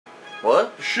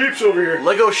What? The sheep's over here.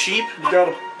 Lego sheep? You got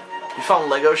him. You found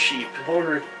Lego sheep. I'm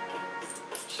hungry.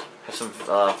 Have some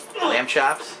lamb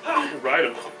chops? Ride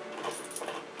him.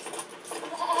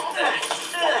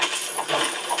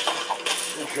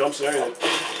 He jumps and everything.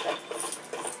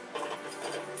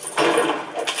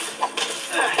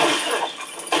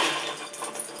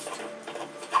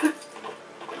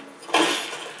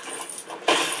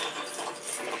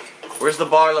 Where's the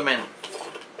Barlaman?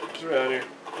 He's around here.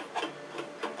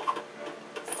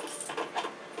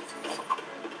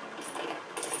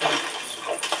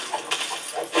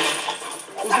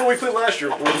 What was the one we played last year?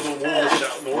 War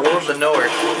War of the North.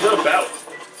 What was that about?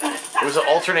 It was an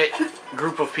alternate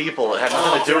group of people. It had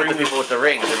nothing to do with the people with the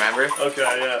rings, remember? Okay,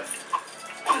 yeah.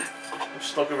 I'm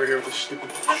stuck over here with this stupid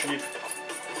sheep.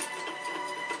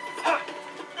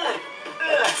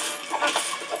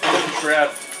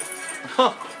 Trap.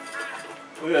 Huh.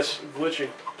 Look at this, glitching.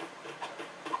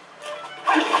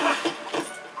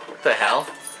 What the hell?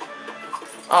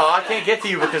 Oh, I can't get to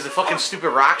you because the fucking stupid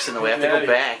rock's in the way. I have to go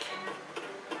back.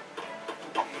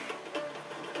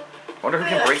 Wonder who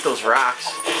can break those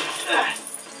rocks.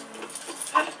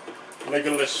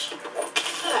 Legolas.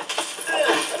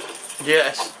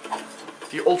 Yes.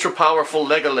 The ultra powerful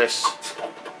Legolas.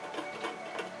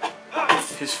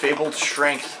 His fabled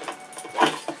strength.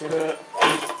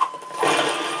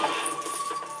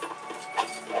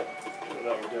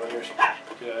 What we're doing here?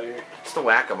 Get out of here. It's the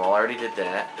whack-a-mole. I already did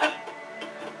that.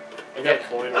 I got a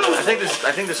coin. I think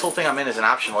this whole thing I'm in is an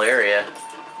optional area.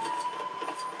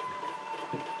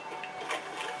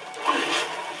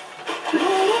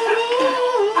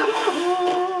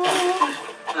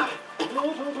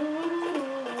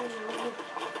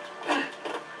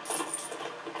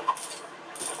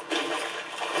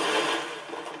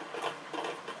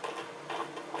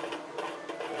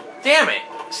 Damn it!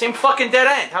 Same fucking dead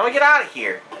end. How do I get out of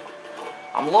here?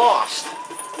 I'm lost.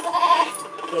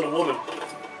 Found a woman.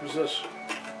 Who's this?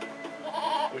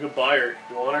 We could buy her.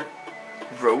 You want her?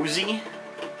 Rosie?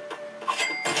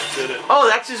 Did it. Oh,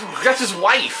 that's his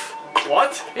wife.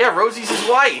 What? Yeah, Rosie's his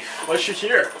wife. Why is she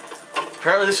here?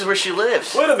 Apparently this is where she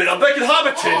lives. Wait a minute, I'm back in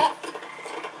Hobbiton!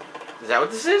 Is that what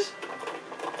this is?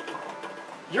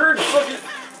 You're in fucking...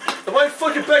 Am I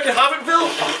fucking back in Hobbitville?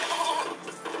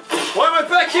 Why am I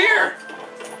back here?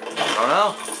 I don't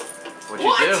know. What'd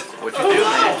you do? What'd you do,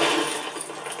 man?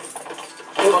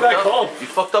 We're back home. You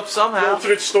fucked up The somehow.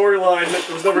 alternate storyline that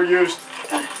was never used.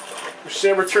 Where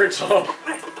Sam returns home.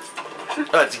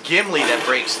 Oh, it's Gimli that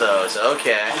breaks those.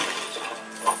 Okay.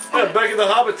 Yeah, back in the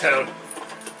Hobbit town.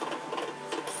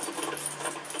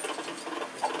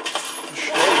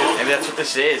 Maybe that's what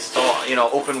this is. It's all, you know,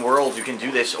 open world. You can do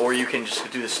this, or you can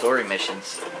just do the story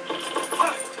missions.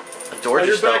 The door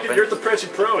just opened. You're at the Prancing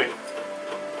Pony.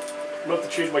 I'm about to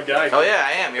change my guy. Oh yeah,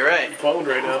 I am. You're right. I'm boned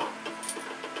right now.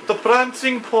 The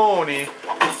Prancing Pony.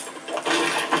 I'm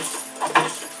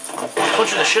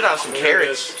punching the shit out of some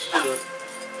carrots.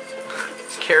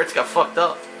 These carrots got fucked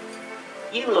up.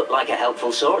 You look like a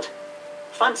helpful sort.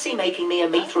 Fancy making me a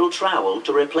mithril trowel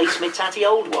to replace my tatty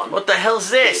old one? What the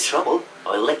hell's In this? trouble,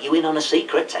 I'll let you in on a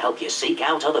secret to help you seek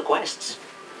out other quests.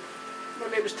 My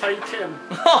name is Tiny Tim.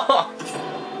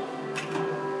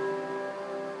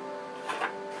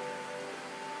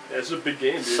 Yeah, this is a big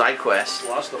game, dude. Side quest. There's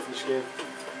a lot of stuff in this game.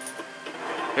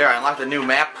 Here, I unlocked the new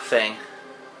map thing.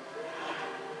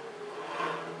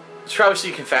 It's probably so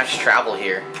you can fast travel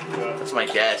here. Yeah. That's my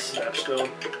guess. Tapstone.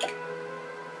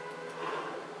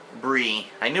 Bree.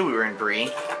 I knew we were in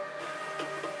Bree.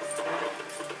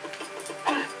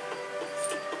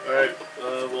 Alright,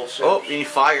 well, Sam's, Oh, you need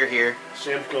fire here.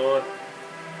 Sam's gone.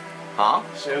 Huh?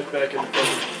 Sam's back in the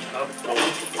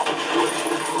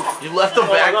You left them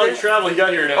back no, there? he traveled. He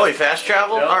got here now. Oh, he fast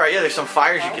traveled? Yeah. Alright, yeah, there's some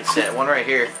fires you could set. One right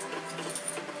here.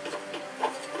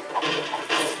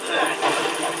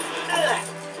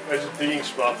 There's a digging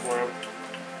spot for him.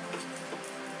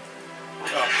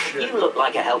 Oh, shit. You look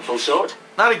like a helpful sort.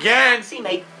 Not again! Fancy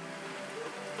make...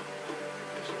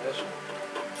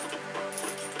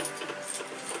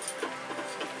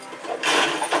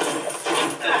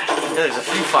 Yeah, there's a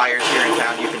few fires here in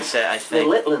town you can set, I The think.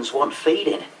 little ones want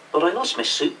feeding, but I lost my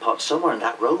soup pot somewhere in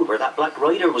that road where that Black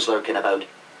Rider was lurking about.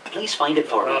 Please find it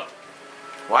for me.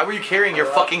 Why were you carrying your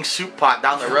fucking soup pot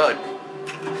down the road?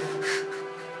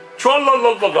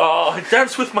 Tra-la-la-la-la, I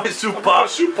dance with my soup I brought a pot.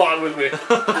 soup pot with me.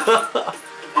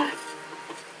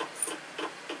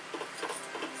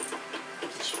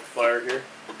 This fire here.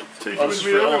 Take Oh, it this with is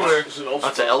me for everywhere. elves. This is an elf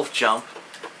That's an spot. elf jump.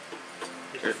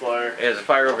 There's a fire. Yeah, there's a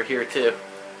fire over here too.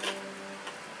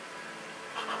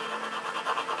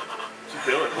 What's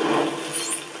he doing?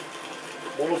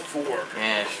 104.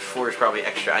 Yeah, 4 is probably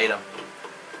extra item.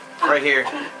 Right here,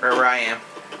 right where I am.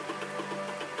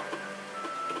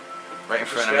 Right in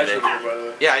front of me.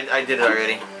 There. Yeah, I did it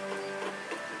already.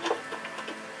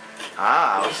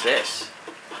 Ah, what's this?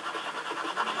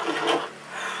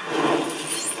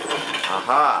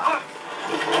 Aha.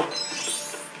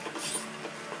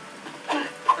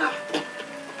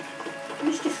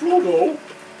 Mr. Frodo.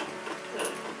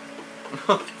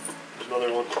 There's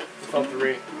another one. I found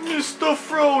 3. Mr.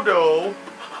 Frodo.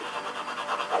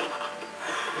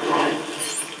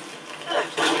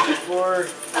 4.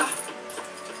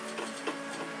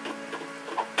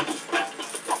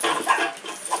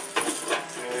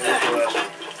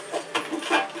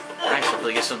 Nice,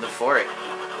 hopefully get something for it.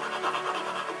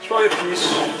 It's probably a piece.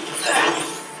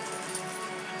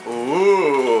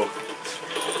 Ooh.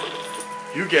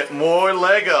 You get more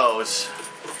Legos.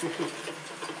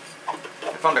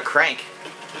 I found a crank.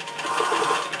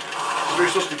 That's where you're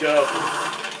supposed to go.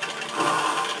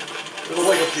 There's a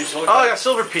Lego piece. Oh, I got a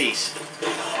silver piece.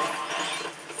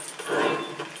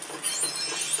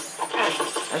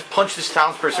 I just punched this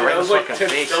townsperson right in the fucking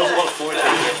face. That was a lot of points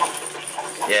right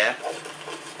there. Yeah.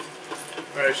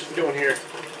 Alright, it's just going here.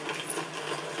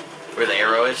 Where the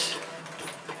arrow is.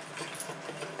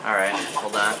 Alright,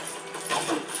 hold on.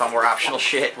 Found more optional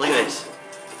shit. Look at this.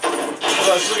 Hold on,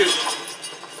 let's look at...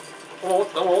 I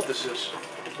don't know what this is.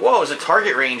 Whoa, there's a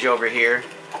target range over here.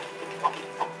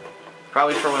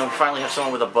 Probably for when we finally have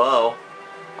someone with a bow.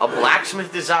 A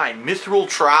blacksmith design. Mithril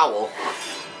trowel.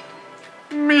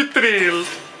 Mithril.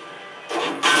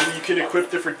 You can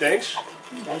equip different things?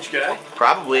 Each guy?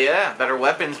 Probably, yeah. Better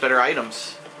weapons, better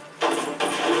items.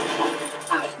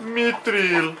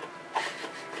 Mithril.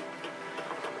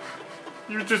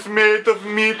 You just made of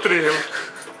mithril.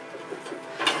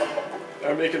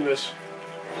 I'm making this.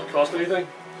 Cost anything?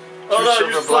 Oh no,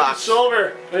 silver use blocks.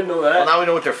 silver! I didn't know that. Well, now we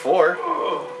know what they're for.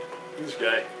 Oh, this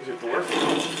guy. He's a dwarf.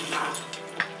 He's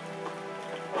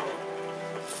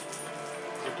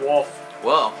a dwarf.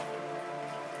 Whoa.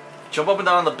 Jump up and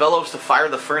down on the bellows to fire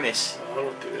the furnace. Oh, I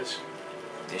don't do this.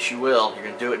 Yes, you will. You're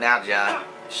gonna do it now, John.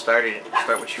 You started it.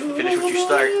 Start what you finish what you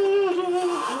start.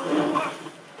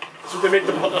 That's what they make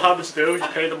the hobbits do. You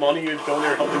pay the money, you go in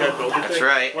there and help the guy build the That's thing.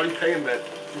 right. Why do you pay him then?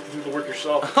 You can do the work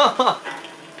yourself.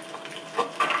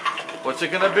 What's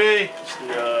it gonna be? It's the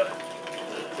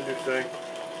new thing.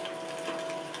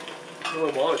 I don't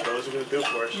really want it though. What's it gonna do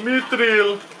for us?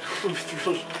 Mithril.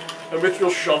 A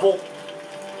mithril shovel.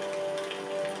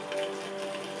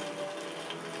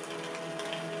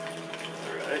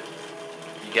 Alright.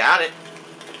 You got it.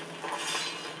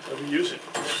 How do we use it?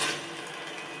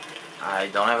 I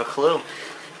don't have a clue.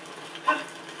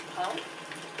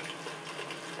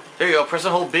 There you go. Press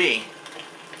and hold B.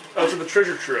 Oh, it's in the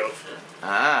treasure trove.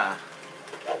 Ah.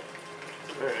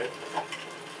 Alright.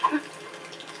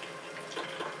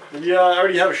 Yeah, I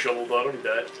already have a shovel, though. I don't need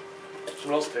that.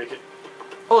 Someone else take it.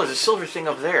 Oh, there's a silver thing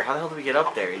up there. How the hell do we get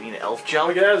up there? You need an elf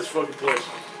jump? Get out of this fucking place.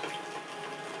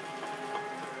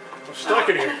 I'm stuck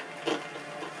in here.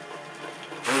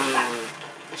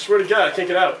 I swear to God, I can't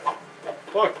get out.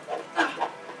 Fuck.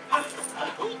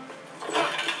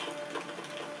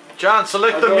 John,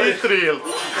 select the mithril.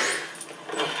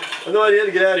 I have no idea how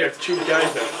to get out of here. I have to cheat the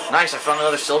guys now. Nice, I found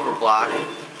another silver block.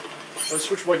 I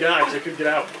switched my guys. I couldn't get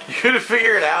out. You couldn't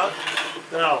figure it out?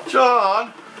 No.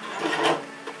 John!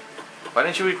 Why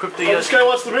didn't you equip the... this guy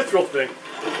wants the mithril thing,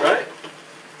 right?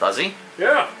 Does he?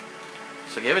 Yeah.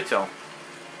 So give it to him.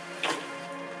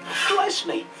 Bless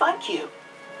me, thank you.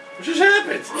 What just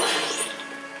happened?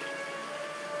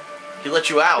 He let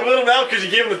you out. He let him out because he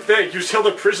gave him the thing. He was held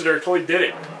a prisoner until he did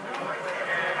it.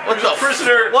 What the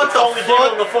prisoner? What the only fuck?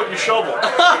 gave him the fucking shovel.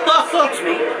 Excuse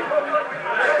me.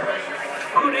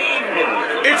 Good evening.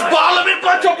 It's Parliament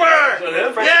Butterbur! Is that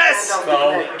him? Yes!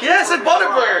 No. Yes, it's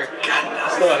Butterbur!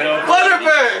 It's not him.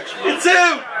 Butterbur! It's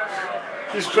him!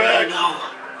 He's back.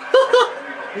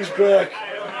 He's back.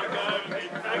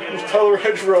 He's Tyler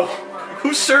Hedgerow.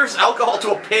 Who serves alcohol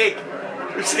to a pig?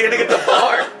 You're standing at the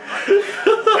bar.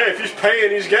 Hey, if he's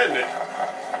paying, he's getting it.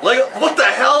 Like, what the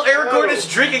hell? Aragorn is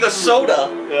drinking a soda.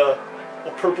 Yeah.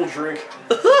 A purple drink.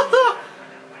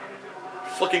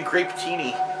 Fucking grape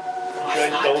teeny.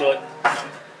 Giant donut.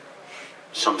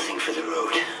 Something for the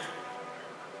road.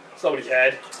 That's not what he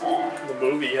had in the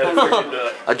movie. He had a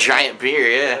freaking, A giant beer,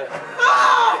 yeah.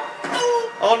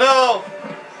 Oh no!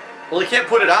 Well, he can't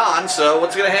put it on, so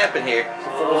what's gonna happen here?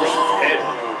 over his head.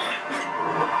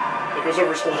 It goes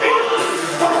over his whole head.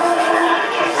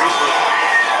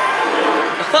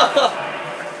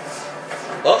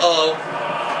 Uh-oh.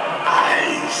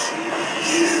 I see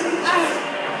you.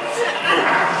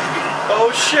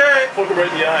 Oh shit! Poke him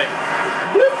right in the eye.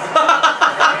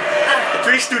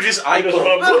 Three Stooges eye There's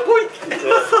poke. Rambo.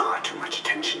 Far too much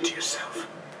attention to yourself.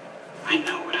 I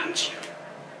know what hunts you.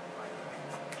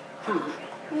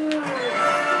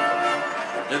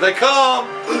 Here they come.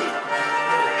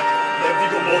 That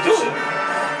Viggo Mortensen.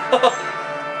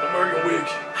 I'm wearing a wig.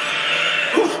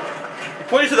 He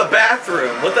pointed to the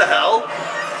bathroom. What the hell?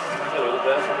 Hello, the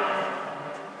bathroom.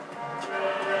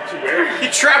 What's he wearing? He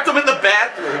trapped him in the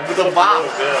bathroom with a mop. Oh,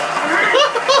 yeah.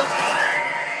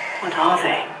 What are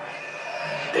they?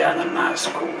 They are the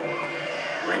Nazgul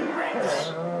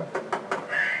ring-wraiths.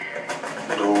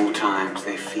 At all times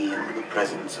they feel the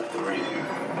presence of the ring.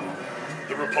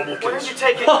 The Republicans.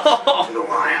 take it? To the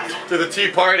wild. To the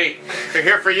Tea Party. They're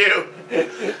here for you. They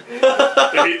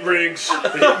hate rings.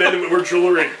 They hate men who wear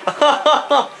jewelry.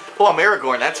 Oh, I'm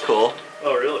Aragorn. That's cool.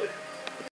 Oh, really?